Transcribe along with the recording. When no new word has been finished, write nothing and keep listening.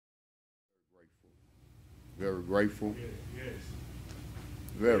Very grateful.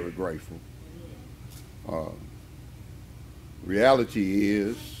 Very grateful. Reality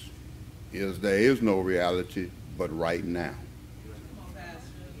is there is no reality but right now.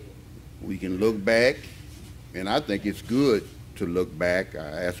 We can look back, and I think it's good to look back.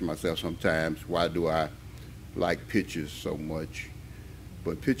 I ask myself sometimes, why do I like pictures so much?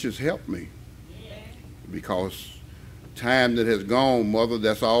 But pictures help me, because time that has gone, Mother,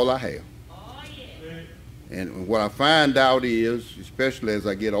 that's all I have. And what I find out is, especially as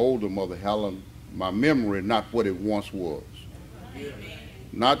I get older, Mother Helen, my memory, not what it once was.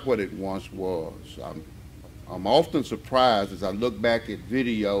 Not what it once was. I'm often surprised as I look back at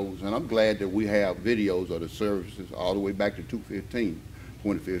videos, and I'm glad that we have videos of the services all the way back to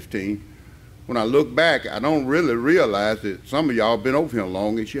 2015. When I look back, I don't really realize that some of y'all been over here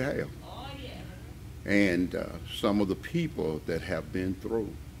long as you have. And some of the people that have been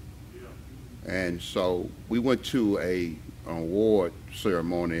through. And so we went to an award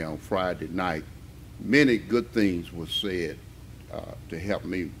ceremony on Friday night. Many good things were said to help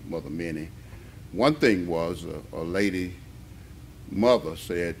me, Mother Minnie. One thing was a lady mother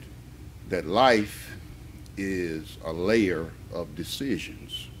said that life is a layer of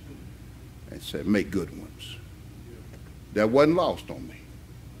decisions, and said make good ones. That wasn't lost on me,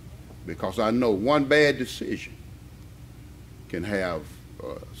 because I know one bad decision can have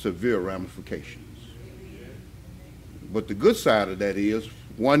severe ramifications. But the good side of that is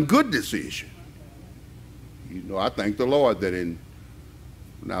one good decision. You know, I thank the Lord that when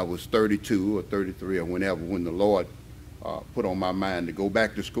I was 32 or 33 or whenever, when the Lord put on my mind to go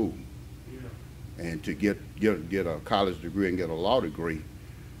back to school and to get a college degree and get a law degree.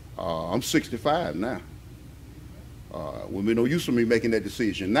 I'm 65 now. Would be no use for me making that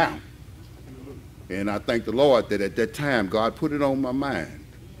decision now. And I thank the Lord that at that time God put it on my mind.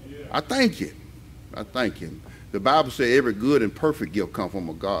 I thank Him. I thank Him. The Bible says every good and perfect gift come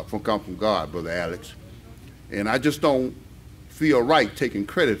from God, Brother Alex. And I just don't feel right taking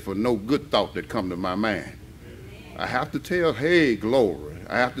credit for no good thought that come to my mind. I have to tell, hey, glory.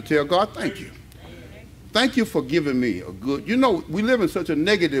 I have to tell God, thank you. Thank you for giving me a good, you know, we live in such a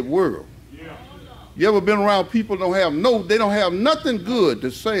negative world. You ever been around people they don't have nothing good to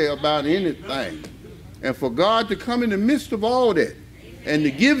say about anything. And for God to come in the midst of all that and to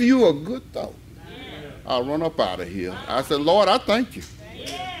give you a good thought, I'll run up out of here. I said, Lord, I thank you.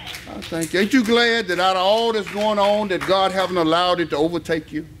 I thank you. Ain't you glad that out of all that's going on that God haven't allowed it to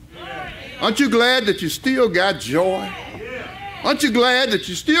overtake you? Aren't you glad that you still got joy? Aren't you glad that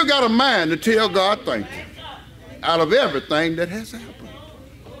you still got a mind to tell God thank you out of everything that has happened?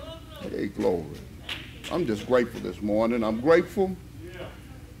 Hey, glory. I'm just grateful this morning. I'm grateful,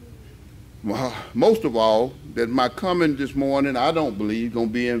 most of all, that my coming this morning, I don't believe, going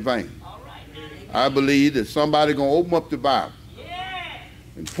to be in vain. I believe that somebody going to open up the Bible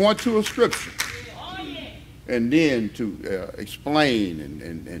and point to a scripture and then to explain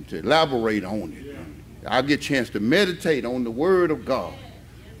and to elaborate on it. I get a chance to meditate on the Word of God,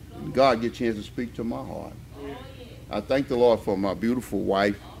 and God get a chance to speak to my heart. I thank the Lord for my beautiful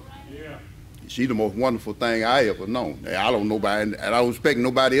wife. She's the most wonderful thing I ever known. I don't expect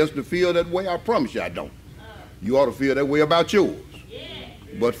nobody else to feel that way. I promise you I don't. You ought to feel that way about yours.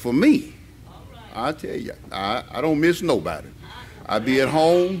 But for me, I tell you, I don't miss nobody. I be at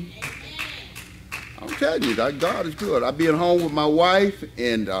home. I'm telling you, that God is good. I be at home with my wife,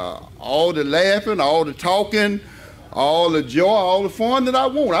 and all the laughing, all the talking, all the joy, all the fun that I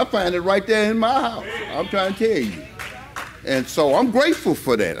want, I find it right there in my house. I'm trying to tell you. And so I'm grateful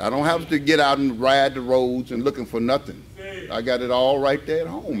for that. I don't have to get out and ride the roads and looking for nothing. I got it all right there at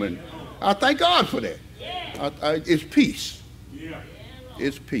home, and I thank God for that. It's peace.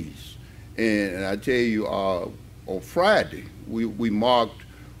 It's peace. And I tell you, on Friday, we marked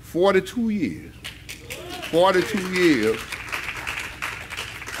 42 years. 42 years.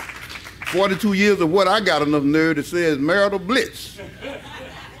 42 years of what I got enough nerve to say is marital bliss.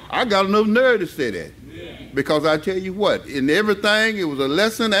 I got enough nerve to say that. Because I tell you what, in everything, it was a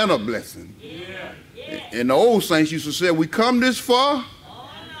lesson and a blessing. And the old saints used to say, we come this far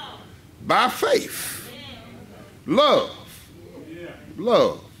by faith. Love.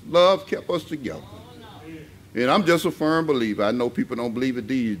 Love kept us together. And I'm just a firm believer. I know people don't believe it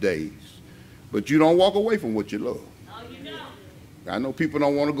these days. But you don't walk away from what you love. I know people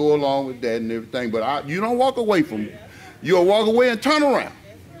don't want to go along with that and everything, but you don't walk away from it. You'll walk away and turn around.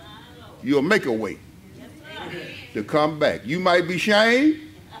 You'll make a way to come back. You might be shamed.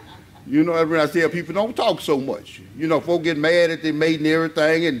 You know, I tell people don't talk so much. You know, folks get mad at their mate and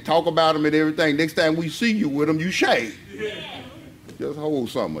everything and talk about them and everything. Next time we see you with them, you shame. Just hold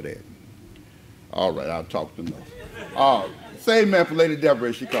some of that. All right, I'll talk to them. Say amen for Lady Deborah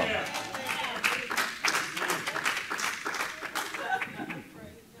as she comes.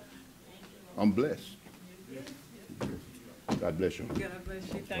 I'm blessed. God bless you. God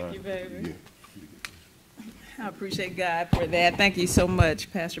bless you. Thank you, baby. Yeah. I appreciate God for that. Thank you so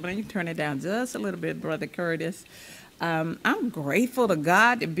much, Pastor Blaine. You can turn it down just a little bit, Brother Curtis. I'm grateful to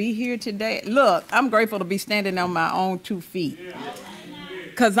God to be here today. Look, I'm grateful to be standing on my own 2 feet.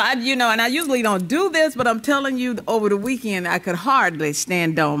 Because and I usually don't do this, but I'm telling you, over the weekend, I could hardly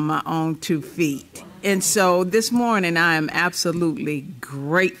stand on my own 2 feet. And so this morning, I am absolutely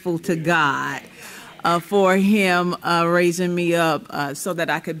grateful to God for him raising me up so that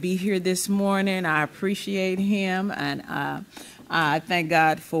I could be here this morning. I appreciate him, and I thank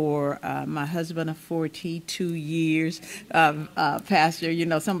God for my husband of 42 years.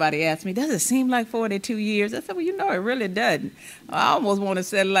 Pastor, somebody asked me, does it seem like 42 years? I said, well, it really doesn't. I almost want to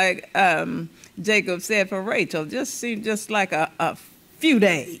say like Jacob said for Rachel, just seems just like a few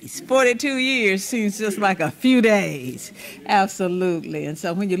days. 42 years seems just like a few days. Absolutely. And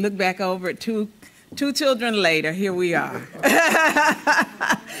so when you look back over it, two children later, here we are.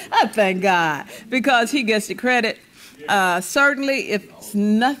 I thank God because he gets the credit. Certainly, if it's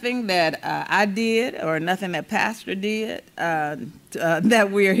nothing that I did or nothing that Pastor did,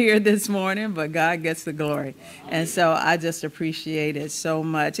 that we're here this morning, but God gets the glory. And so I just appreciate it so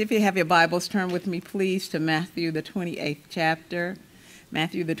much. If you have your Bibles, turn with me, please, to Matthew, the 28th chapter.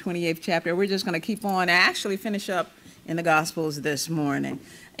 Matthew, the 28th chapter. We're just going to keep on and actually finish up in the Gospels this morning.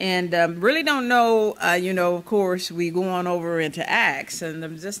 And really don't know, of course, we go on over into Acts, and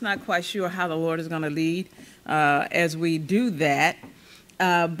I'm just not quite sure how the Lord is going to lead as we do that.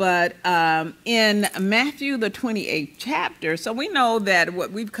 But in Matthew, the 28th chapter, so we know that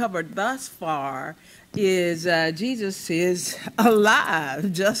what we've covered thus far is Jesus is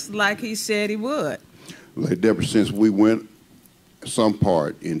alive, just like he said he would. Like Deborah, since we went some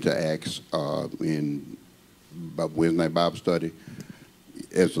part into Acts in Wednesday night Bible study,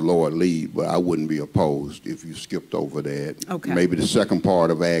 as the Lord lead, but I wouldn't be opposed if you skipped over that. Okay. Maybe the second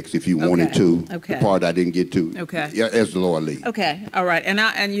part of Acts if you wanted to. Okay. The part I didn't get to. Okay. Yeah, as the Lord lead. Okay. All right. And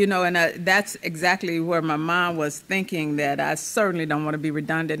that's exactly where my mom was thinking, that I certainly don't want to be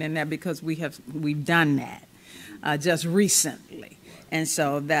redundant in that because we've done that just recently. And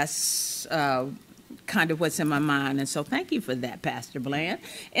so that's kind of what's in my mind. And so thank you for that, Pastor Bland.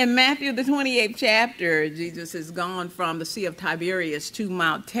 In Matthew, the 28th chapter, Jesus has gone from the Sea of Tiberias to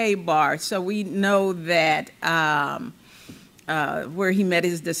Mount Tabor. So we know that where he met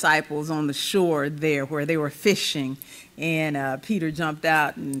his disciples on the shore there, where they were fishing, and Peter jumped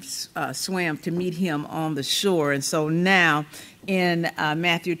out and swam to meet him on the shore. And so now in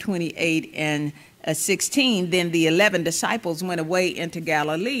Matthew 28 and 16, then the 11 disciples went away into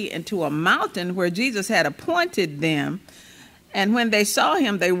Galilee, into a mountain where Jesus had appointed them. And when they saw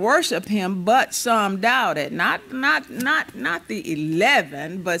him, they worshiped him, but some doubted. Not the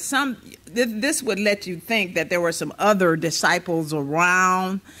 11, but some. This would let you think that there were some other disciples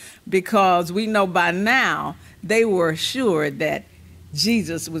around, because we know by now they were assured that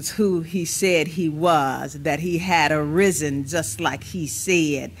Jesus was who he said he was, that he had arisen just like he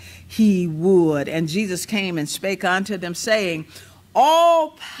said he would. And Jesus came and spake unto them, saying, all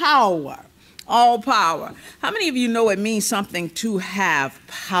power. How many of you know it means something to have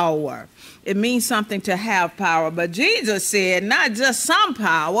power? It means something to have power. But Jesus said not just some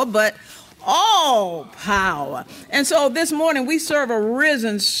power, but all power. And so this morning we serve a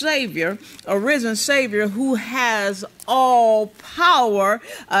risen Savior who has all power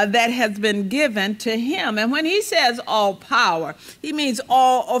that has been given to him. And when he says all power, he means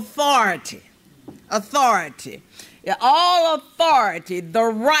all authority. All authority, the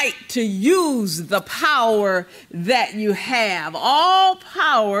right to use the power that you have. All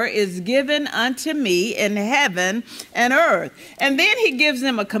power is given unto me in heaven and earth. And then he gives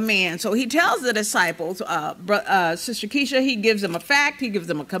them a command. So he tells the disciples, Sister Keisha, he gives them a fact, he gives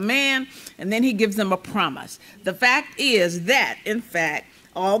them a command, and then he gives them a promise. The fact is that, in fact,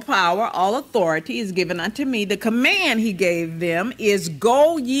 all power, all authority is given unto me. The command he gave them is,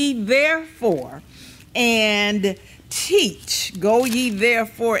 go ye therefore and teach. Go ye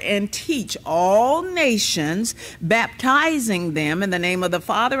therefore and teach all nations, baptizing them in the name of the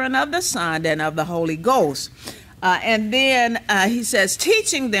Father and of the Son and of the Holy Ghost. And then he says,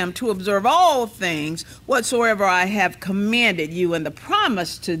 teaching them to observe all things whatsoever I have commanded you. And the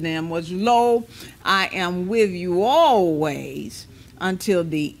promise to them was, lo, I am with you always until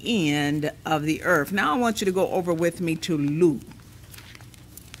the end of the earth. Now I want you to go over with me to Luke.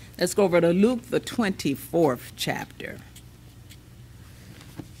 Let's go over to Luke, the 24th chapter.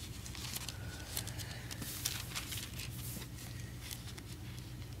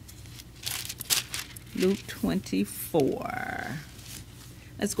 Luke 24.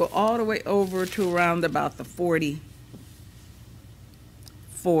 Let's go all the way over to around about the 44th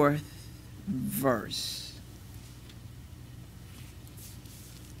verse.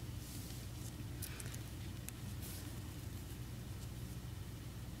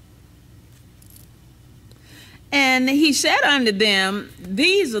 And he said unto them,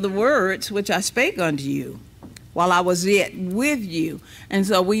 these are the words which I spake unto you while I was yet with you. And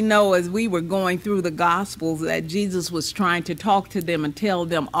so we know as we were going through the Gospels that Jesus was trying to talk to them and tell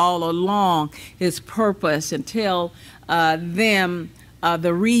them all along his purpose and tell them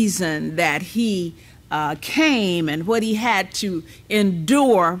the reason that he came and what he had to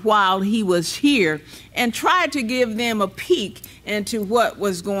endure while he was here, and tried to give them a peek into what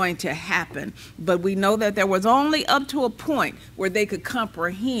was going to happen. But we know that there was only up to a point where they could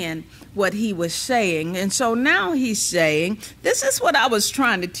comprehend what he was saying. And so now he's saying, this is what I was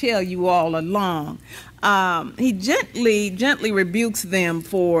trying to tell you all along. He gently rebukes them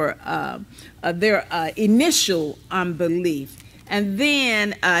for their initial unbelief. And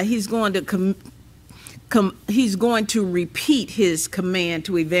then he's going to repeat his command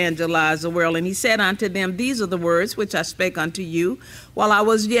to evangelize the world. And he said unto them, these are the words which I spake unto you while I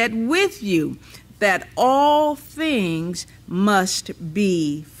was yet with you, that all things must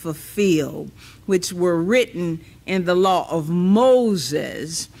be fulfilled, which were written in the law of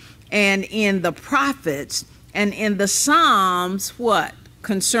Moses and in the prophets and in the Psalms. What?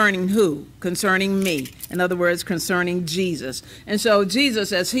 Concerning who? Concerning me. In other words, concerning Jesus. And so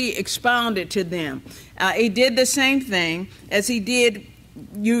Jesus, as he expounded to them, he did the same thing as he did.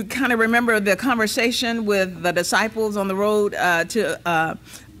 You kind of remember the conversation with the disciples on the road to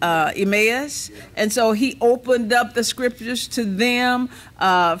Emmaus. And so he opened up the scriptures to them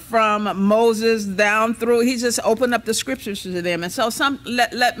from Moses down through. He just opened up the scriptures to them. And so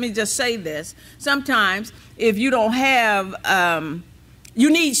let me just say this. Sometimes if you don't have, you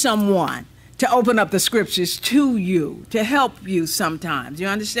need someone to open up the scriptures to you, to help you sometimes. You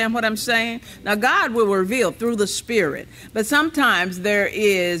understand what I'm saying? Now, God will reveal through the Spirit, but sometimes there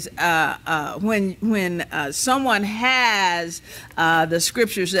is, when someone has the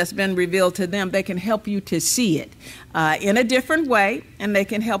scriptures that's been revealed to them, they can help you to see it in a different way, and they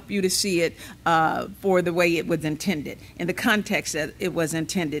can help you to see it for the way it was intended, in the context that it was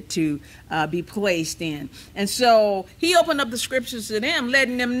intended to be placed in. And so he opened up the scriptures to them,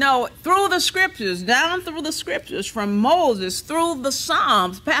 letting them know through the scriptures, down through the scriptures, from Moses through the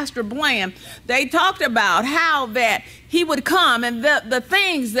Psalms, Pastor Bland, they talked about how that he would come and the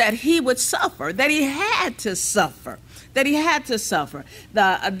things that he would suffer, that he had to suffer, that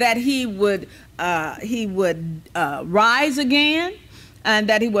he would rise again, and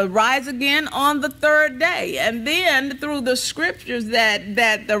that he would rise again on the third day. And then through the scriptures that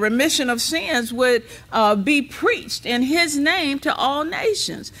the remission of sins would be preached in his name to all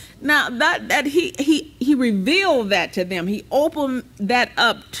nations. Now that he revealed that to them. He opened that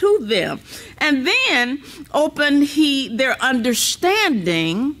up to them, and then opened their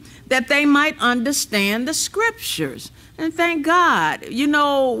understanding, that they might understand the scriptures. And thank God, you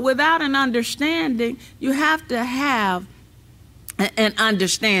know, without an understanding, you have to have an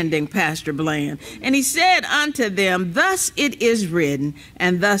understanding, Pastor Bland. And he said unto them, thus it is written,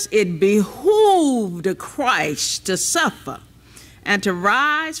 and thus it behooved Christ to suffer and to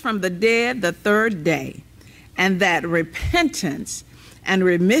rise from the dead the third day, and that repentance and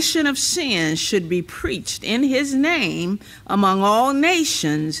remission of sins should be preached in his name among all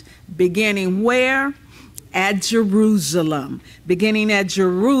nations, beginning where? At Jerusalem. Beginning at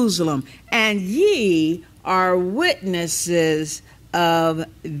Jerusalem. And ye are witnesses of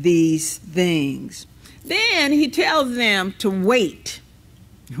these things. Then he tells them to wait.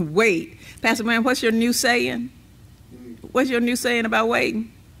 Wait. Pastor Man, what's your new saying? What's your new saying about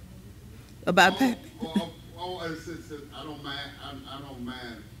waiting? About that? I don't mind. I don't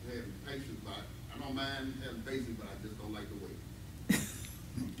mind having patience, but I don't mind having patience, but I just don't like to wait.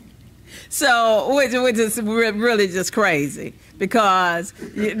 So, which is really just crazy, because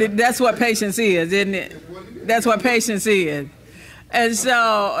that's what patience is, isn't it? That's what patience is. And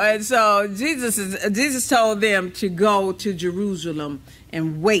so Jesus told them to go to Jerusalem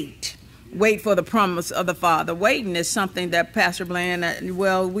and wait for the promise of the Father. Waiting is something that Pastor Bland,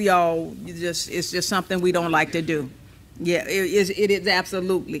 it's just something we don't like to do. Yeah, it is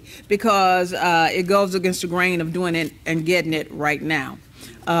absolutely, because it goes against the grain of doing it and getting it right now.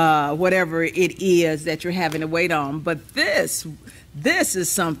 Whatever it is that you're having to wait on. But this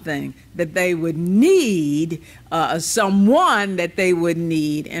is something that they would need, someone that they would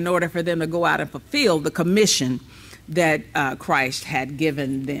need in order for them to go out and fulfill the commission that Christ had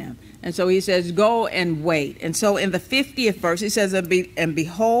given them. And so he says, go and wait. And so in the 50th verse, he says, and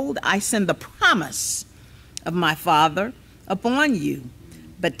behold, I send the promise of my Father upon you.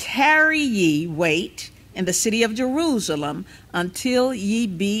 But tarry ye, wait in the city of Jerusalem until ye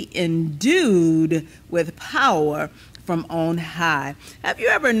be endued with power from on high. Have you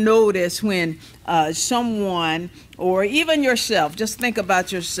ever noticed when someone, or even yourself, just think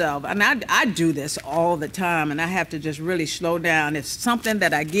about yourself, and I do this all the time, and I have to just really slow down. It's something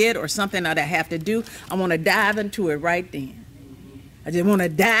that I get or something that I have to do, I want to dive into it right then. I just want to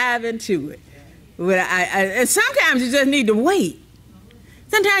dive into it. But and sometimes you just need to wait.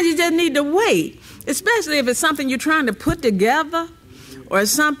 Sometimes you just need to wait, especially if it's something you're trying to put together or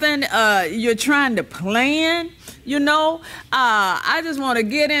something you're trying to plan. You know, I just want to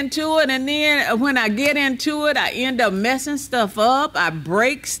get into it, and then when I get into it, I end up messing stuff up. I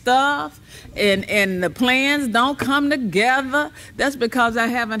break stuff, and the plans don't come together. That's because I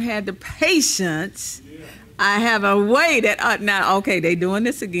haven't had the patience. I haven't waited. Now, okay, they doing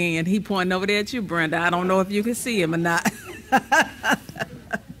this again. He pointing over there at you, Brenda. I don't know if you can see him or not.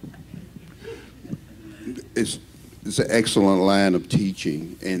 It's an excellent line of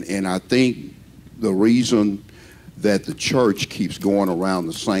teaching, and I think the reason that the church keeps going around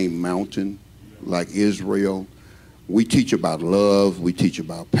the same mountain like Israel, we teach about love, we teach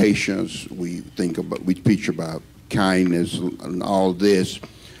about patience, we teach about kindness and all this,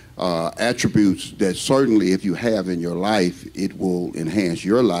 attributes that certainly if you have in your life, it will enhance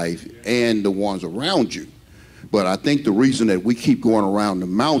your life and the ones around you. But I think the reason that we keep going around the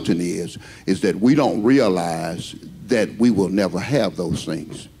mountain is that we don't realize that we will never have those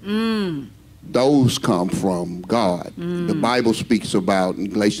things. Those come from God. The Bible speaks about, in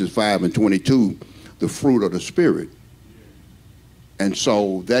Galatians 5:22, the fruit of the Spirit. And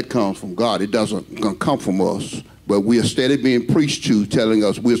so that comes from God. It doesn't come from us. But we are steady being preached to, telling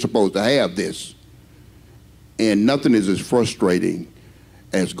us we're supposed to have this. And nothing is as frustrating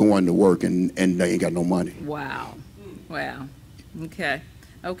as going to work and they ain't got no money. Wow. Wow.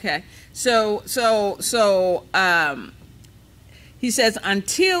 Okay. So he says,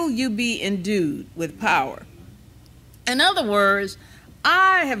 until you be endued with power. In other words,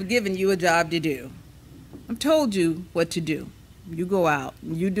 I have given you a job to do. I've told you what to do. You go out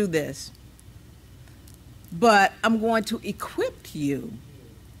and you do this. But I'm going to equip you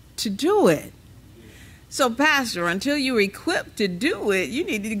to do it. So, Pastor, until you're equipped to do it, you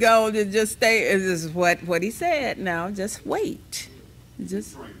need to go to just stay. This is what he said. Now, just wait.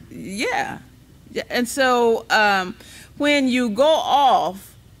 Yeah. And so, when you go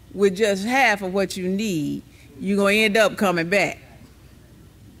off with just half of what you need, you're going to end up coming back.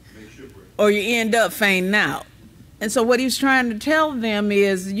 Or you end up fainting out. And so what he's trying to tell them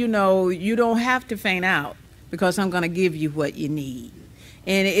is, you know, you don't have to faint out because I'm going to give you what you need.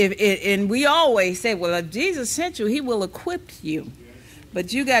 And we always say, well, if Jesus sent you, he will equip you.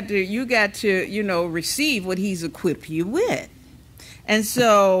 But you got to, you know, receive what he's equipped you with. And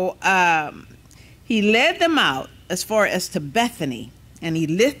so he led them out as far as to Bethany, and he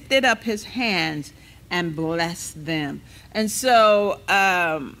lifted up his hands and blessed them. And so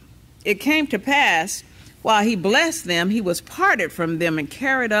it came to pass, while he blessed them, he was parted from them and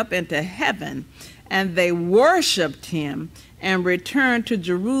carried up into heaven, and they worshiped him and returned to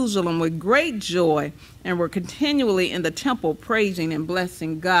Jerusalem with great joy and were continually in the temple praising and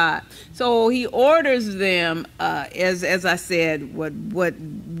blessing God. So he orders them, as I said, what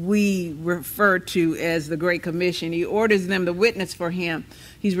we refer to as the Great Commission. He orders them to witness for him.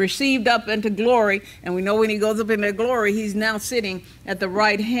 He's received up into glory, and we know when he goes up into glory, he's now sitting at the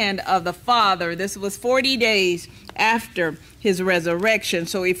right hand of the Father. This was 40 days after his resurrection.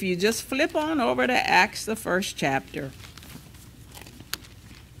 So if you just flip on over to Acts, the 1st chapter.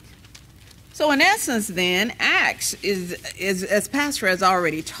 So in essence then, Acts is, as Pastor has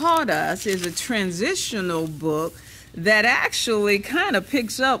already taught us, is a transitional book that actually kind of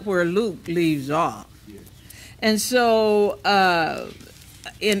picks up where Luke leaves off. Yes. And so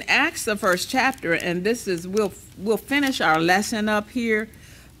in Acts, the 1st chapter, and this is, we'll finish our lesson up here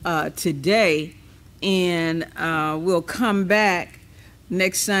today, and we'll come back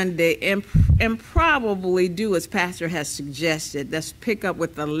next Sunday and probably do as Pastor has suggested. Let's pick up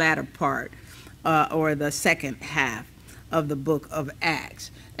with the latter part. Or the second half of the book of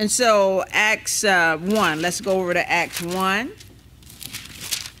Acts. And so Acts 1, let's go over to Acts 1.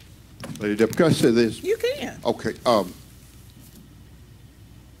 Lady Deborah, can I say this? You can. Okay.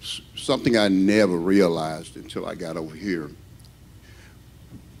 Something I never realized until I got over here.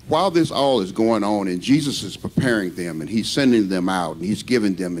 While this all is going on and Jesus is preparing them and he's sending them out and he's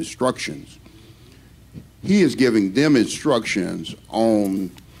giving them instructions, he is giving them instructions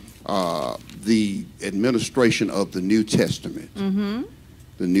on the administration of the New Testament. Mm-hmm.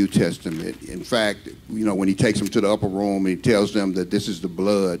 The New Testament. In fact, you know, when he takes them to the upper room, he tells them that this is the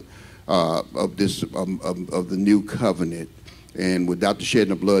blood of the new covenant, and without the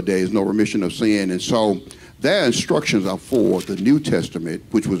shedding of blood, there is no remission of sin. And so, their instructions are for the New Testament,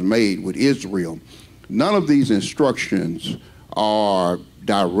 which was made with Israel. None of these instructions are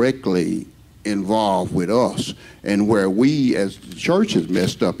directly involved with us. And where we as the church has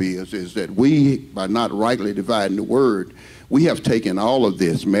messed up is that we, by not rightly dividing the word, we have taken all of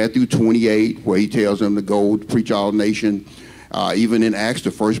this, Matthew 28, where he tells them to go preach all nations, even in Acts, the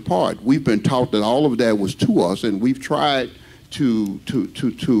first part. We've been taught that all of that was to us, and we've tried to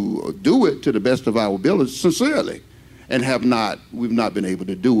do it to the best of our ability, sincerely, and we've not been able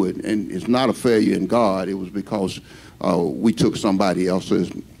to do it. And it's not a failure in God. It was because we took somebody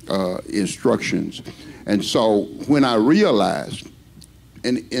else's instructions. And so when I realized,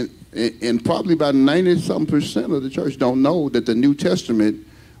 and probably about 90-some% of the church don't know that the New Testament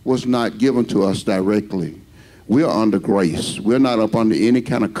was not given to us directly. We're under grace. We're not up under any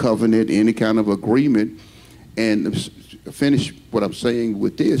kind of covenant, any kind of agreement. And finish what I'm saying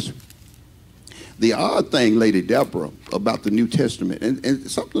with this. The odd thing, Lady Deborah, about the New Testament, and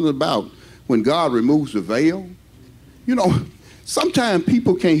something about when God removes the veil, you know, sometimes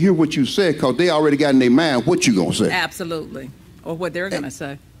people can't hear what you said because they already got in their mind what you're going to say. Absolutely. Or what they're going to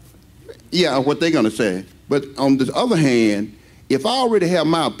say. Yeah, what they're going to say. But on the other hand, if I already have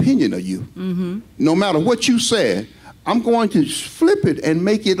my opinion of you, Mm-hmm. no matter what you said, I'm going to flip it and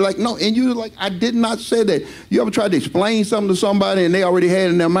make it like, no, and you're like, I did not say that. You ever tried to explain something to somebody and they already had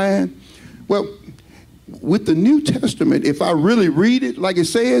it in their mind? Well, with the New Testament, if I really read it like it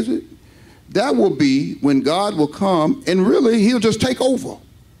says it, that will be when God will come and really he'll just take over.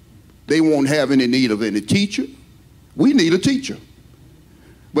 They won't have any need of any teacher. We need a teacher.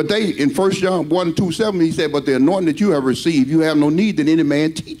 But they, in 1 John 1:2-7, he said, but the anointing that you have received, you have no need that any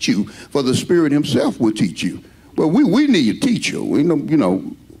man teach you, for the Spirit himself will teach you. Well, we need a teacher. We know, you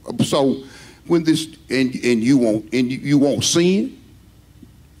know. So when this and you won't sin,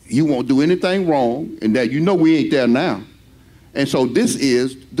 you won't do anything wrong, and that you know we ain't there now. And so this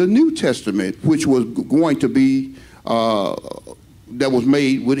is the New Testament, which was going to be that was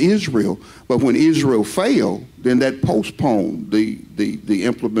made with Israel. But when Israel failed, then that postponed the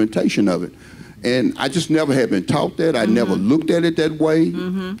implementation of it. And I just never had been taught that. I never looked at it that way.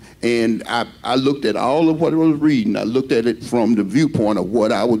 And I looked at all of what I was reading. I looked at it from the viewpoint of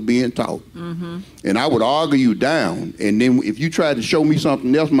what I was being taught. And I would argue you down. And then if you tried to show me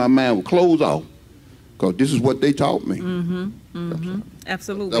something else, my mind would close off. Because this is what they taught me.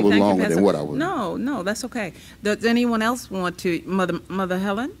 Absolutely. That was Thank you, longer Pastor. than what I was. No, that's okay. Does anyone else want to, Mother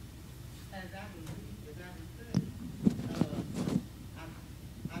Helen? As I figured out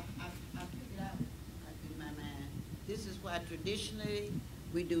in my mind, this is why traditionally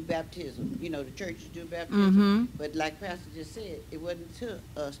we do baptism. You know, the churches do baptism. But like Pastor just said, it wasn't to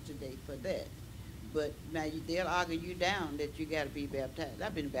us today for that. But now they'll argue you down that you got to be baptized.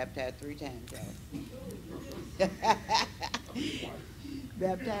 I've been baptized 3 times, y'all.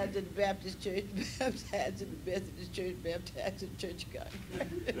 Baptized in the Baptist church, baptized in the Methodist church, baptized in the Church of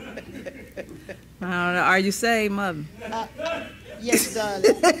God. Are you saved, Mother? Yes,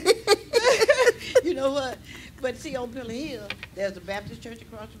 darling. You know what? But see, on Pillar Hill, there's a Baptist church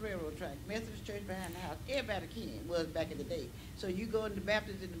across the railroad track, Methodist church behind the house. Everybody was back in the day. So you go to the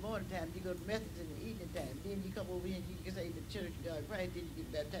Baptist in the morning time, you go to Methodist in the evening time. Then you come over here and you can say the Church of God Christ, then you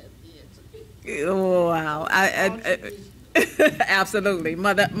get baptized again. So, Oh, wow. Absolutely.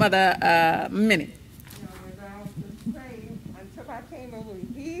 Mother Minnie. Until I came over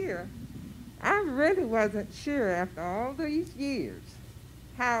here, I really wasn't sure after all these years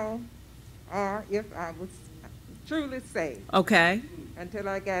how or if I was truly saved. Okay. Until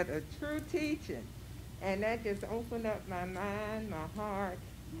I got a true teaching. And that just opened up my mind, my heart,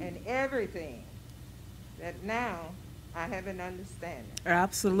 and everything that now I have an understanding.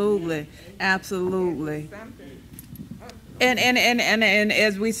 Absolutely. Absolutely. Something. And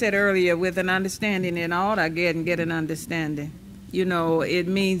as we said earlier, with an understanding in all I get and get an understanding. You know, it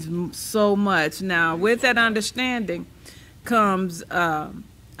means so much. Now, with that understanding comes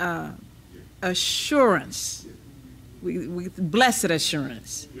assurance. We blessed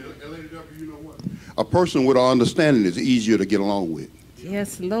assurance. You know what? A person with understanding is easier to get along with.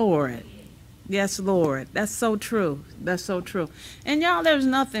 Yes, Lord. Yes, Lord. That's so true. That's so true. And y'all, there's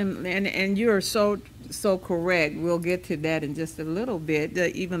nothing, and you're so correct. We'll get to that in just a little bit,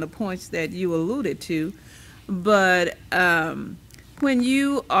 even the points that you alluded to. But when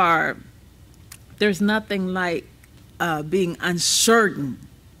you are There's nothing like being uncertain.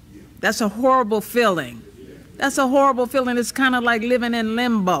 That's a horrible feeling. That's a horrible feeling. It's kind of like living in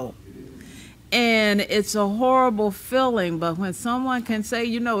limbo. And it's a horrible feeling, but when someone can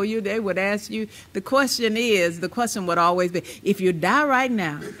say, they would ask you, the question would always be, if you die right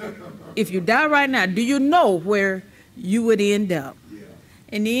now, do you know where you would end up?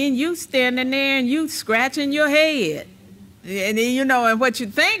 And then you standing there and you scratching your head. And then, and what you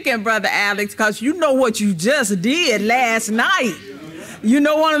thinking, Brother Alex, because you know what you just did last night. You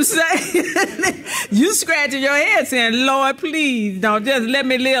know what I'm saying? You scratching your head saying, Lord, please don't just let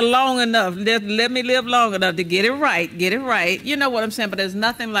me live long enough. Just let me live long enough to get it right. Get it right. You know what I'm saying? But there's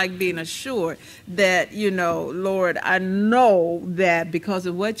nothing like being assured that, Lord, I know that because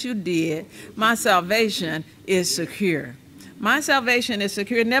of what you did, my salvation is secure. My salvation is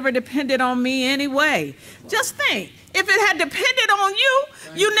secure. It never depended on me anyway. Just think, if it had depended on you,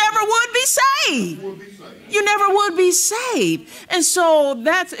 you never would be saved. You never would be saved. And so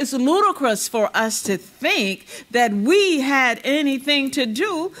it's ludicrous for us to think that we had anything to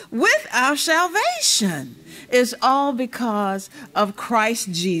do with our salvation. It's all because of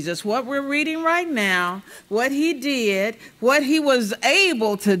Christ Jesus. What we're reading right now, what he did, what he was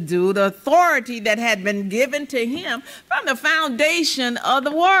able to do, the authority that had been given to him from the foundation of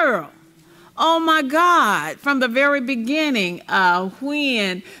the world. Oh my God, from the very beginning,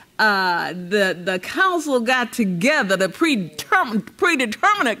 when the council got together, the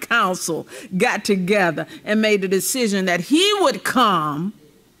predeterminate council got together and made the decision that he would come,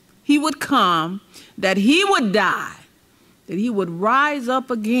 that he would die, that he would rise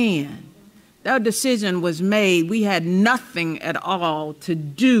up again. That decision was made. We had nothing at all to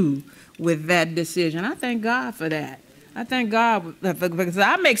do with that decision. I thank God for that. I thank God because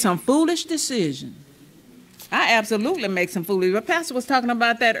I make some foolish decisions. I absolutely make some foolish. The pastor was talking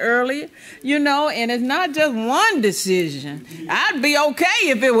about that earlier, and it's not just one decision. I'd be okay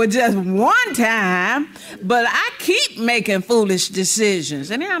if it were just one time, but I keep making foolish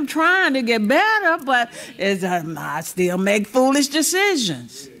decisions. And I'm trying to get better, but I still make foolish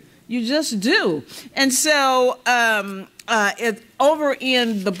decisions. You just do. And so it's over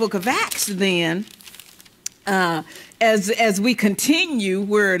in the book of Acts then, as we continue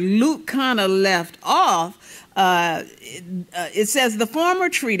where Luke kind of left off, it says, the former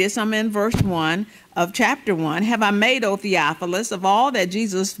treatise, I'm in verse 1 of chapter 1, have I made, O Theophilus, of all that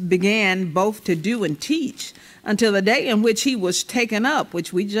Jesus began both to do and teach, until the day in which he was taken up,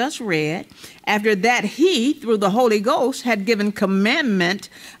 which we just read. After that he, through the Holy Ghost, had given commandment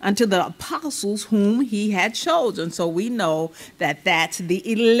unto the apostles whom he had chosen. So we know that that's the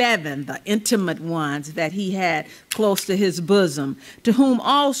 11, the intimate ones that he had close to his bosom, to whom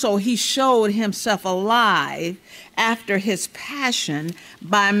also he showed himself alive after his passion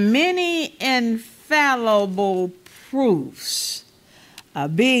by many infallible proofs,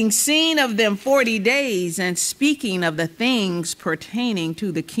 being seen of them 40 days, and speaking of the things pertaining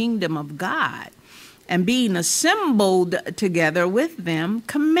to the kingdom of God, and being assembled together with them,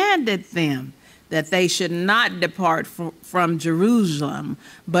 commanded them that they should not depart from Jerusalem,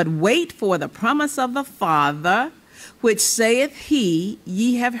 but wait for the promise of the Father, which saith he,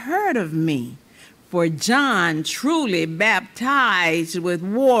 ye have heard of me. For John truly baptized with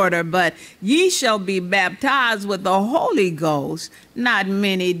water, but ye shall be baptized with the Holy Ghost not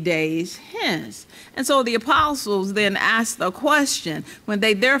many days hence. And so the apostles then asked the question, when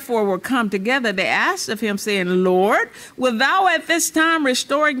they therefore were come together, they asked of him, saying, Lord, wilt thou at this time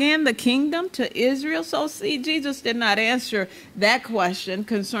restore again the kingdom to Israel? So see, Jesus did not answer that question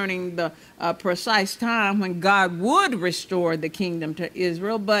concerning the precise time when God would restore the kingdom to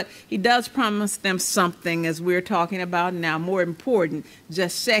Israel, but he does promise them something, as we're talking about now, more important,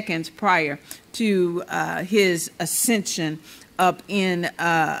 just seconds prior to his ascension up in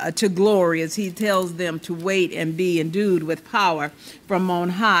to glory, as he tells them to wait and be endued with power from on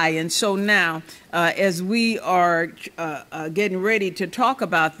high. And so now, as we are getting ready to talk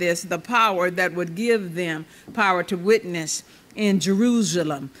about this, the power that would give them power to witness in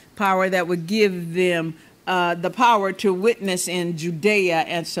Jerusalem, power that would give them the power to witness in Judea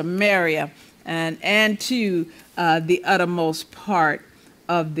and Samaria and to the uttermost part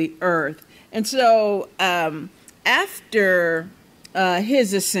of the earth. And so after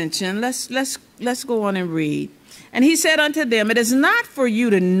his ascension, let's go on and read. And he said unto them, it is not for you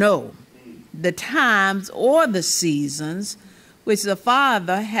to know the times or the seasons which the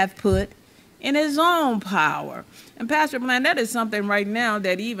Father hath put in his own power. And Pastor Bland, that is something right now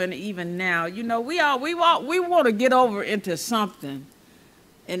that even now, we want to get over into something,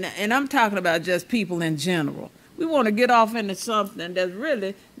 and I'm talking about just people in general. We want to get off into something that's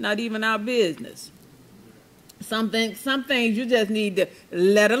really not even our business. Some things you just need to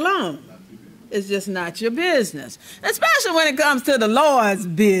let alone. It's just not your business, especially when it comes to the Lord's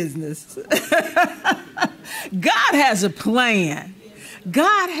business. God has a plan.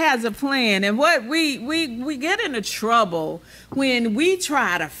 God has a plan. And what we get into trouble when we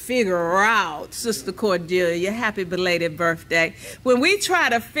try to figure out, Sister Cordelia, happy belated birthday, when we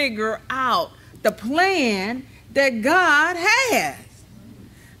try to figure out the plan that God has.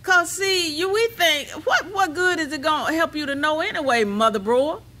 Because, see, we think, what good is it going to help you to know anyway, Mother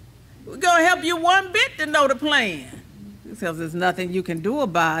Brewer? We're going to help you one bit to know the plan. Because there's nothing you can do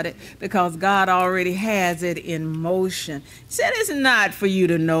about it, because God already has it in motion. He said it's not for you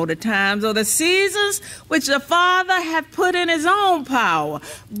to know the times or the seasons which the Father hath put in his own power,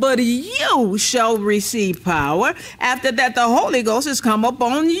 but you shall receive power after that the Holy Ghost has come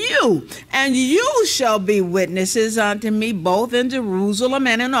upon you, and you shall be witnesses unto me both in Jerusalem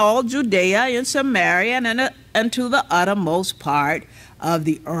and in all Judea and Samaria and unto the uttermost part of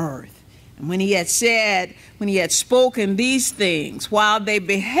the earth. And when he had spoken these things, while they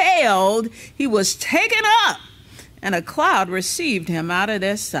beheld, he was taken up, and a cloud received him out of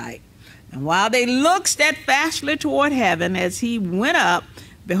their sight. And while they looked steadfastly toward heaven as he went up,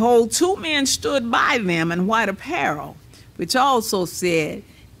 behold, two men stood by them in white apparel, which also said,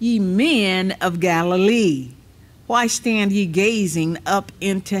 Ye men of Galilee, why stand ye gazing up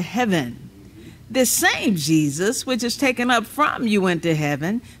into heaven? This same Jesus, which is taken up from you into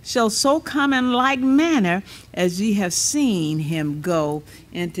heaven, shall so come in like manner as ye have seen him go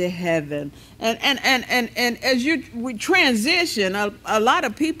into heaven. And as we transition, a lot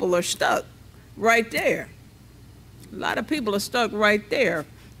of people are stuck right there. A lot of people are stuck right there.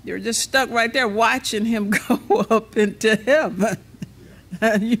 They're just stuck right there watching him go up into heaven.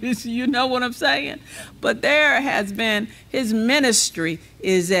 You know what I'm saying? But there has been, his ministry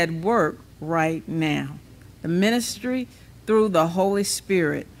is at work right now. The ministry through the Holy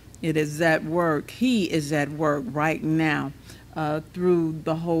Spirit, it is at work. He is at work right now through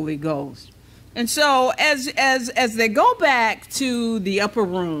the Holy Ghost. And so as they go back to the upper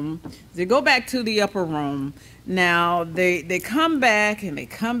room, now they come back,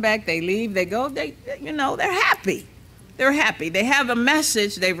 they leave, they go, they're happy. They're happy. They have a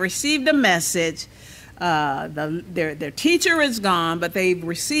message. They've received a message. Their teacher is gone, but they've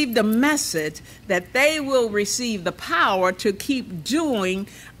received the message that they will receive the power to keep doing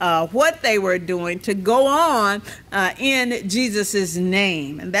what they were doing, to go on in Jesus'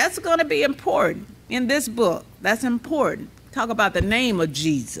 name. And that's going to be important in this book. That's important. Talk about the name of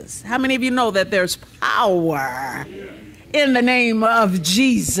Jesus. How many of you know that there's power in the name of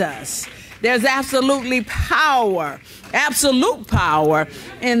Jesus? There's absolute power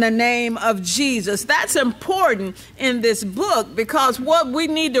in the name of Jesus. That's important in this book, because what we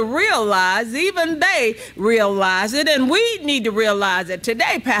need to realize, even they realize it, and we need to realize it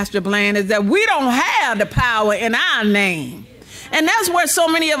today, Pastor Bland, is that we don't have the power in our name. And that's where so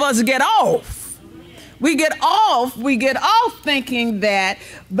many of us get off. We get off thinking that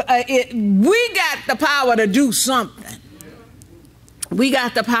we got the power to do something. We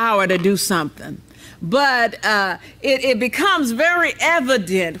got the power to do something. But it becomes very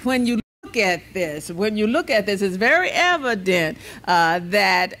evident when you look at this. It's very evident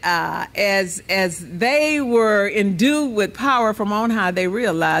that as they were endued with power from on high, they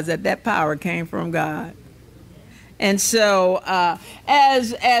realized that power came from God. And so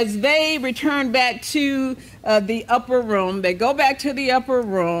as they return back to the upper room, they go back to the upper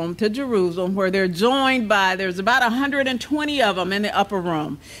room, to Jerusalem, where they're joined by, there's about 120 of them in the upper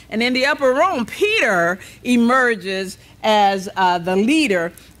room. And in the upper room, Peter emerges as the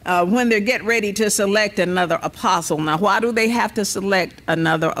leader when they get ready to select another apostle. Now, why do they have to select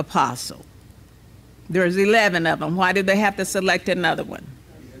another apostle? There's 11 of them. Why do they have to select another one?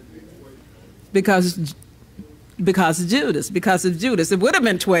 Because of Judas. It would have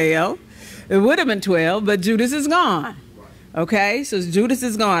been 12. But Judas is gone. Okay, so Judas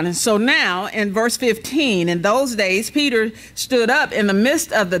is gone. And so now in verse 15, in those days, Peter stood up in the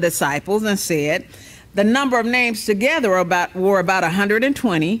midst of the disciples and said, the number of names together were about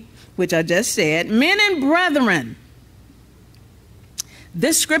 120, which I just said. Men and brethren,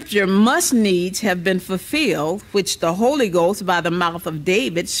 this scripture must needs have been fulfilled, which the Holy Ghost by the mouth of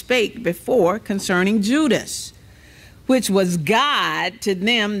David spake before concerning Judas, which was God to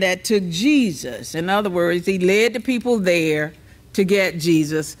them that took Jesus. In other words, he led the people there to get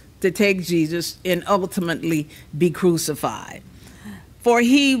Jesus, to take Jesus and ultimately be crucified. For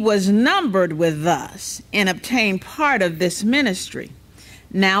he was numbered with us and obtained part of this ministry.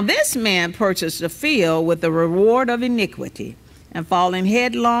 Now this man purchased a field with the reward of iniquity, and falling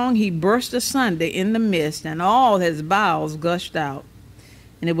headlong, he burst asunder in the midst, and all his bowels gushed out.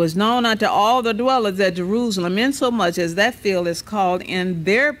 And it was known unto all the dwellers at Jerusalem, insomuch as that field is called in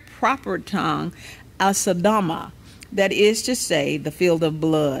their proper tongue Asodama, that is to say, the field of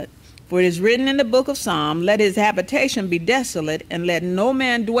blood. For it is written in the book of Psalms, let his habitation be desolate, and let no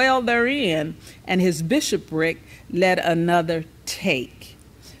man dwell therein, and his bishopric let another take.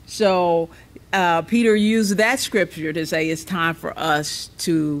 So Peter used that scripture to say it's time for us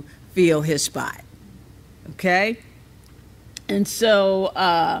to fill his spot. Okay? And so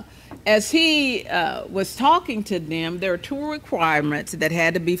as he was talking to them, there are two requirements that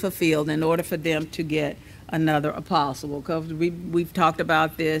had to be fulfilled in order for them to get another apostle. Because we've talked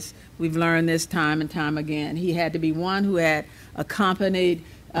about this, we've learned this time and time again. He had to be one who had accompanied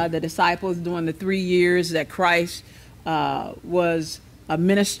the disciples during the 3 years that Christ was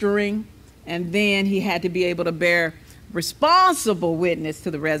ministering, and then he had to be able to bear responsible witness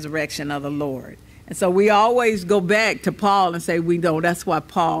to the resurrection of the Lord. And so we always go back to Paul and say we know that's why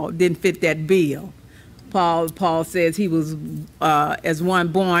Paul didn't fit that bill. Paul says he was as one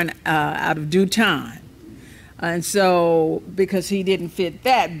born out of due time. And so, because he didn't fit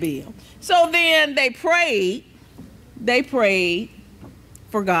that bill. So then they prayed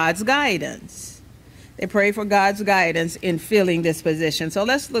for God's guidance. They prayed for God's guidance in filling this position. So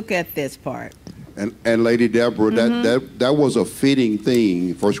let's look at this part. And Lady Deborah, that was a fitting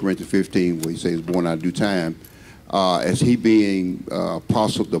thing, 1 Corinthians 15, where he says, born out of due time, as he being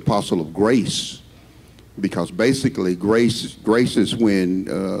the apostle of grace. Because basically, grace is when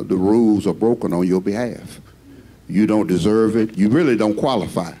the rules are broken on your behalf. You don't deserve it. You really don't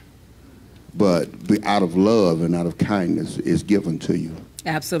qualify. But out of love and out of kindness is given to you.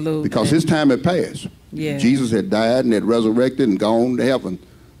 Absolutely. Because his time had passed. Yeah. Jesus had died and had resurrected and gone to heaven.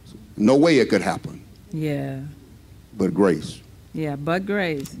 No way it could happen. Yeah. But grace. Yeah, but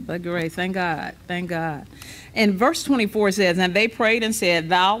grace. But grace. Thank God. Thank God. And verse 24 says, and they prayed and said,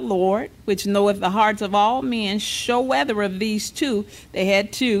 Thou, Lord, which knoweth the hearts of all men, show whether of these two, they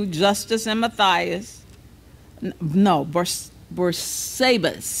had two, Justus and Matthias,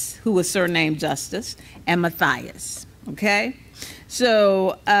 Barsabas, who was surnamed Justus, and Matthias. Okay?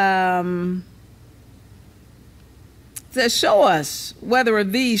 So, says, show us whether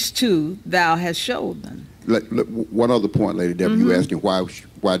of these two thou hast showed them. One other point, Lady Deborah, you asking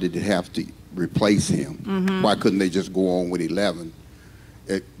why did it have to replace him? Why couldn't they just go on with 11?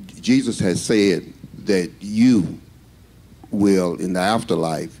 Jesus has said that you will, in the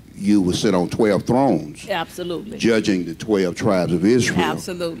afterlife, you will sit on 12 thrones. Absolutely. Judging the 12 tribes of Israel.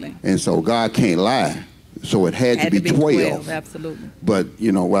 Absolutely. And so God can't lie. So it had to be 12. Absolutely. But,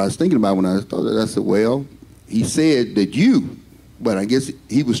 you know, what I was thinking about when I thought that, I said, well, he said that you, but I guess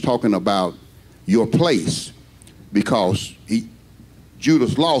he was talking about your place, because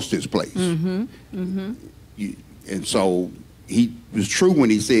Judas lost his place. And so he was true when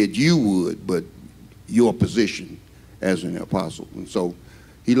he said you would, but your position as an apostle. And so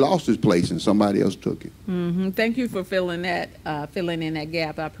he lost his place and somebody else took it. Thank you for filling in that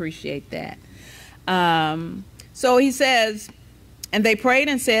gap. I appreciate that. So he says, and they prayed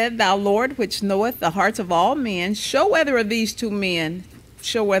and said, Thou, Lord, which knoweth the hearts of all men, show whether of these two,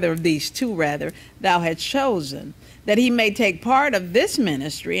 thou hast chosen, that he may take part of this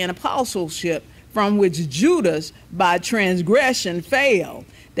ministry and apostleship, from which Judas by transgression failed,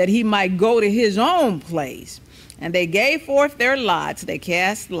 that he might go to his own place. And they gave forth their lots, they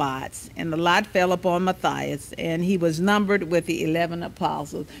cast lots, and the lot fell upon Matthias, and he was numbered with the 11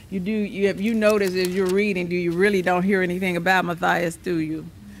 apostles. You notice as you're reading, you really don't hear anything about Matthias, do you?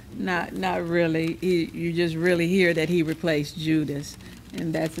 Not really. You just really hear that he replaced Judas,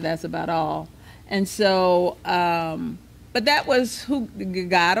 and that's about all. And so, but that was who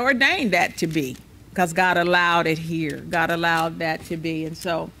God ordained that to be, because God allowed it here. God allowed that to be, and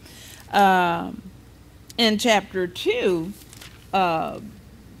so. In chapter 2,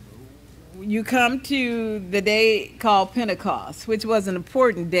 you come to the day called Pentecost, which was an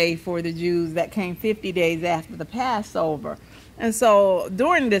important day for the Jews that came 50 days after the Passover. And so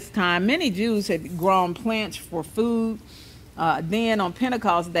during this time, many Jews had grown plants for food. Then on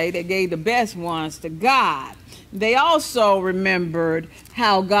Pentecost Day, they gave the best ones to God. They also remembered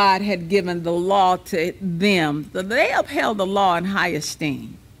how God had given the law to them. So they upheld the law in high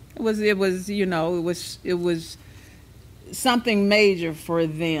esteem. It was something major for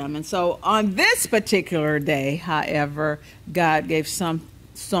them. And so on this particular day, however, God gave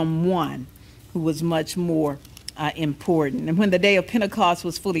someone who was much more important. And when the day of Pentecost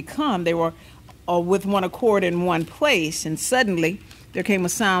was fully come, they were with one accord in one place, and suddenly there came a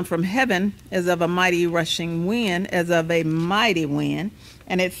sound from heaven as of a mighty rushing wind, as of a mighty wind,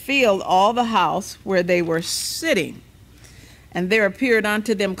 and it filled all the house where they were sitting. And there appeared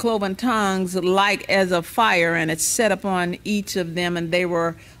unto them cloven tongues like as of fire, and it set upon each of them, and they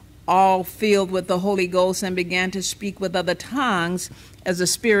were all filled with the Holy Ghost, and began to speak with other tongues as the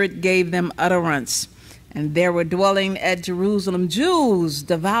Spirit gave them utterance. And there were dwelling at Jerusalem Jews,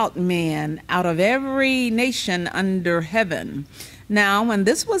 devout men, out of every nation under heaven. Now, when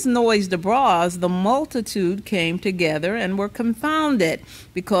this was noised abroad, the multitude came together and were confounded,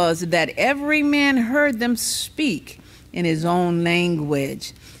 because that every man heard them speak in his own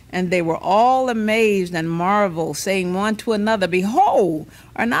language. And they were all amazed and marveled, saying one to another, Behold,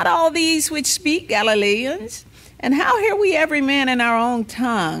 are not all these which speak Galileans? And how hear we every man in our own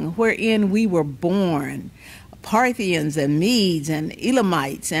tongue, wherein we were born? Parthians and Medes and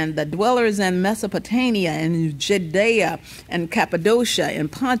Elamites and the dwellers in Mesopotamia and Judea and Cappadocia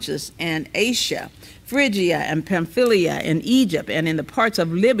and Pontus and Asia, Phrygia and Pamphylia and Egypt and in the parts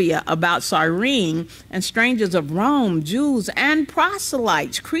of Libya about Cyrene, and strangers of Rome, Jews and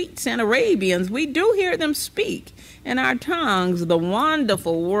proselytes, Cretes and Arabians, we do hear them speak in our tongues the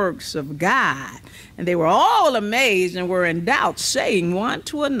wonderful works of God. And they were all amazed and were in doubt, saying one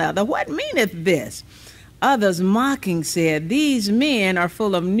to another, What meaneth this? Others mocking said, These men are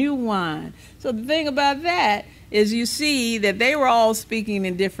full of new wine. So the thing about that is you see that they were all speaking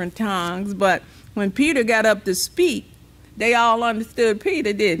in different tongues, but when Peter got up to speak, they all understood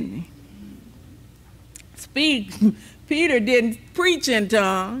Peter, didn't he? Peter didn't preach in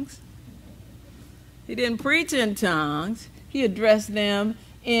tongues. He didn't preach in tongues. He addressed them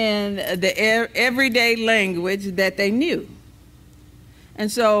in the everyday language that they knew.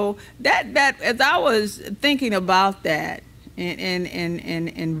 And so that as I was thinking about that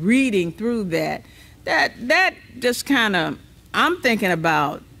and reading through that just kind of, I'm thinking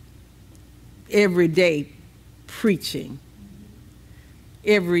about everyday preaching,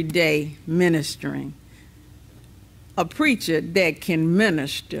 everyday ministering, a preacher that can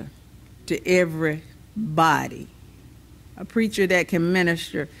minister to everybody, a preacher that can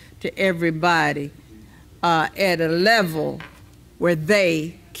minister to everybody at a level where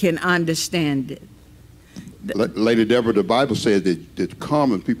they can understand it. Lady Deborah, the Bible says that the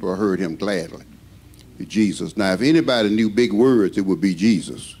common people heard him gladly, Jesus. Now, if anybody knew big words, it would be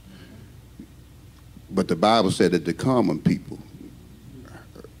Jesus. But the Bible said that the common people.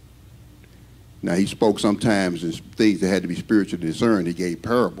 Now, he spoke sometimes in things that had to be spiritually discerned. He gave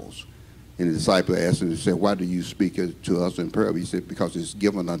parables. And the disciple asked him, and said, Why do you speak to us in parable? He said, Because it's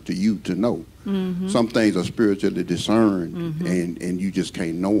given unto you to know. Mm-hmm. Some things are spiritually discerned, mm-hmm. and you just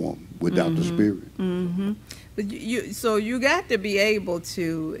can't know them without mm-hmm. the Spirit. Mm-hmm. But so you got to be able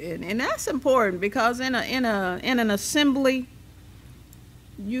to, and that's important, because in an assembly,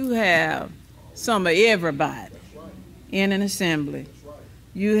 you have some of everybody. Right. In an assembly. Right.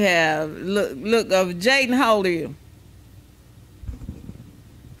 You have, look of Jaden, how old are you?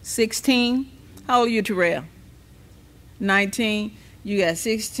 16? How old are you, Terrell? 19? You got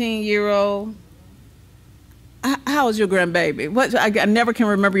 16-year-old. How old's your grandbaby? What? I never can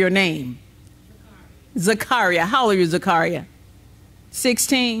remember your name. Zachariah. How old are you, Zachariah?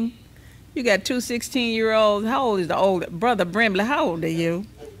 16? You got two 16-year-olds. How old is the older? Brother Brimley, how old are you?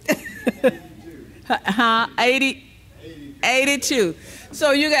 82.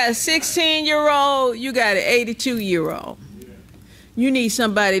 So you got a 16-year-old, you got an 82-year-old. You need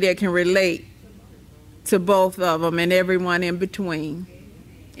somebody that can relate to both of them and everyone in between.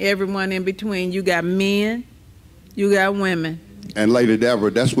 Everyone in between. You got men, you got women. And Lady Deborah,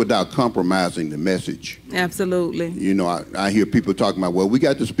 that's without compromising the message. Absolutely. You know, I hear people talking about, well, we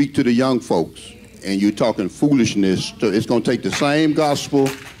got to speak to the young folks, and you're talking foolishness. It's going to take the same gospel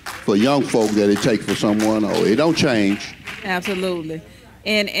for young folk that it takes for someone old. It don't change. Absolutely.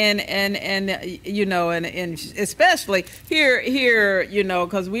 And you know, and especially here, you know,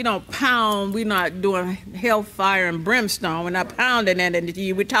 because we don't pound, we're not doing hellfire and brimstone, we're not pounding it into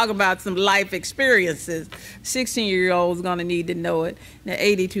you. We talk about some life experiences. 16-year-old's going to need to know it. The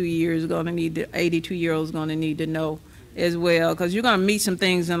 82-year-old's going to need to know as well, because you're going to meet some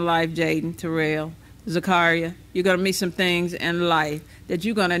things in life, Jaden, Terrell, Zachariah. You're going to meet some things in life that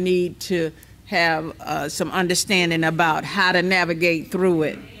you're going to need to have some understanding about how to navigate through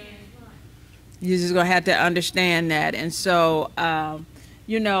it. You're just going to have to understand that. And so,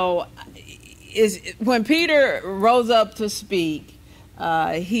 you know, when Peter rose up to speak,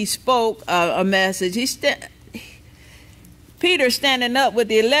 he spoke a message. Peter, standing up with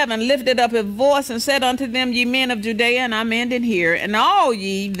the 11, lifted up his voice and said unto them, Ye men of Judea, and I'm ending here, and all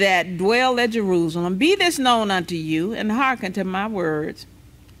ye that dwell at Jerusalem, be this known unto you, and hearken to my words.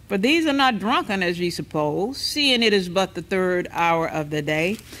 For these are not drunken, as ye suppose, seeing it is but the 3rd hour of the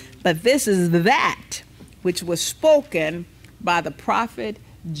day. But this is that which was spoken by the prophet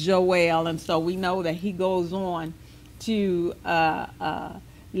Joel. And so we know that he goes on to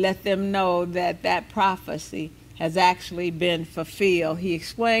let them know that that prophecy has actually been fulfilled. He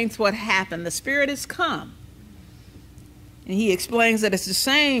explains what happened. The Spirit has come. And he explains that it's the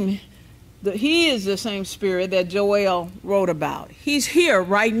same, that he is the same Spirit that Joel wrote about. He's here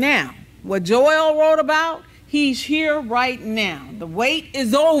right now. What Joel wrote about, he's here right now. The wait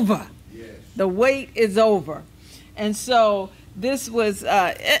is over. Yes. The wait is over. And so this was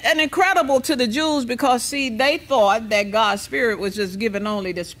an incredible to the Jews because, see, they thought that God's Spirit was just given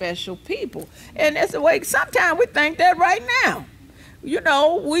only to special people. And that's the way sometimes we think that right now. You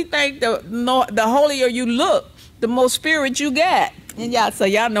know, we think the holier you look, the more spirit you get. And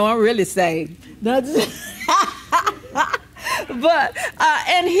y'all know I'm really saved. But,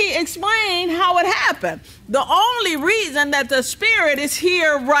 and he explained how it happened. The only reason that the Spirit is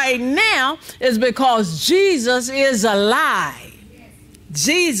here right now is because Jesus is alive.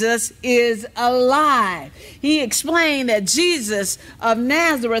 Jesus is alive. He explained that Jesus of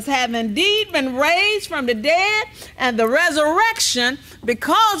Nazareth had indeed been raised from the dead, and the resurrection,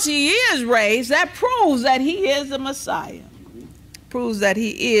 because he is raised, that proves that he is the Messiah. Proves that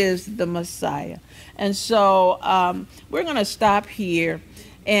he is the Messiah. And so we're going to stop here,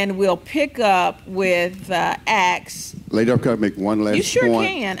 and we'll pick up with Acts. Later, can I make one last point? You sure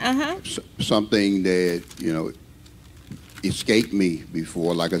can. Something that, you know, escaped me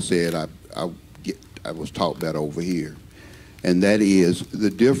before. Like I said, I was taught that over here. And that is the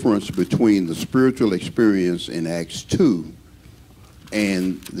difference between the spiritual experience in Acts 2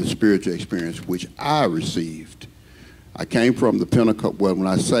 and the spiritual experience which I received. I came from the Pentecost, well, when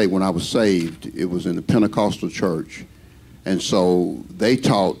I was saved, it was in the Pentecostal church. And so they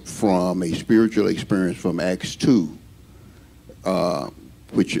taught from a spiritual experience from Acts 2,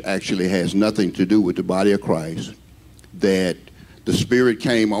 which actually has nothing to do with the body of Christ, that the Spirit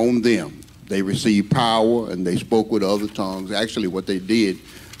came on them. They received power and they spoke with other tongues. Actually, what they did,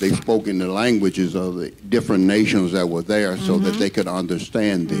 they spoke in the languages of the different nations that were there so that they could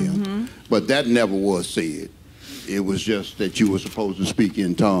understand them. But that never was said. It was just that you were supposed to speak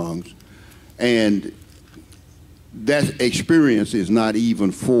in tongues. And that experience is not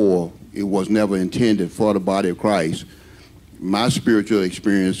even it was never intended for the body of Christ. My spiritual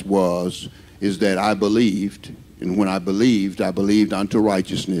experience is that I believed, and when I believed unto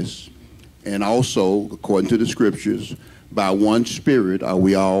righteousness. And also, according to the scriptures, by one Spirit are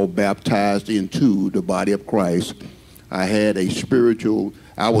we all baptized into the body of Christ. I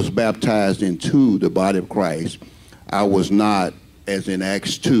was baptized into the body of Christ. I was not, as in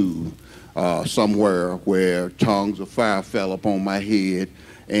Acts 2, somewhere where tongues of fire fell upon my head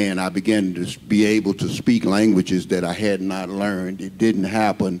and I began to be able to speak languages that I had not learned. It didn't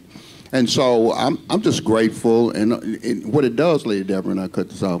happen. And so I'm just grateful. And what it does, Lady Deborah, and I cut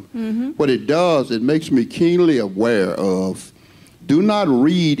this off, what it does, it makes me keenly aware of, do not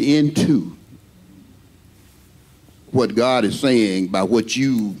read into what God is saying by what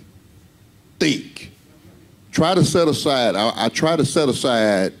you think. Try to set aside, I try to set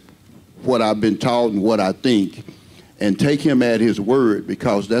aside what I've been taught and what I think and take him at his word,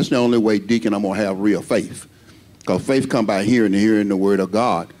 because that's the only way, Deacon, I'm going to have real faith. Because faith comes by hearing and hearing the word of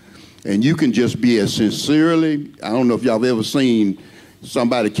God. And you can just be as sincerely, I don't know if y'all have ever seen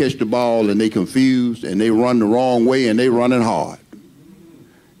somebody catch the ball and they confused and they run the wrong way and they running hard.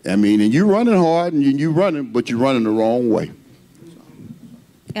 I mean, and you running hard and you running, but you're running the wrong way.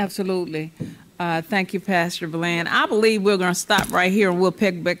 Absolutely. Thank you, Pastor Bland. I believe we're going to stop right here and we'll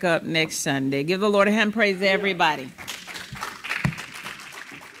pick back up next Sunday. Give the Lord a hand praise to everybody.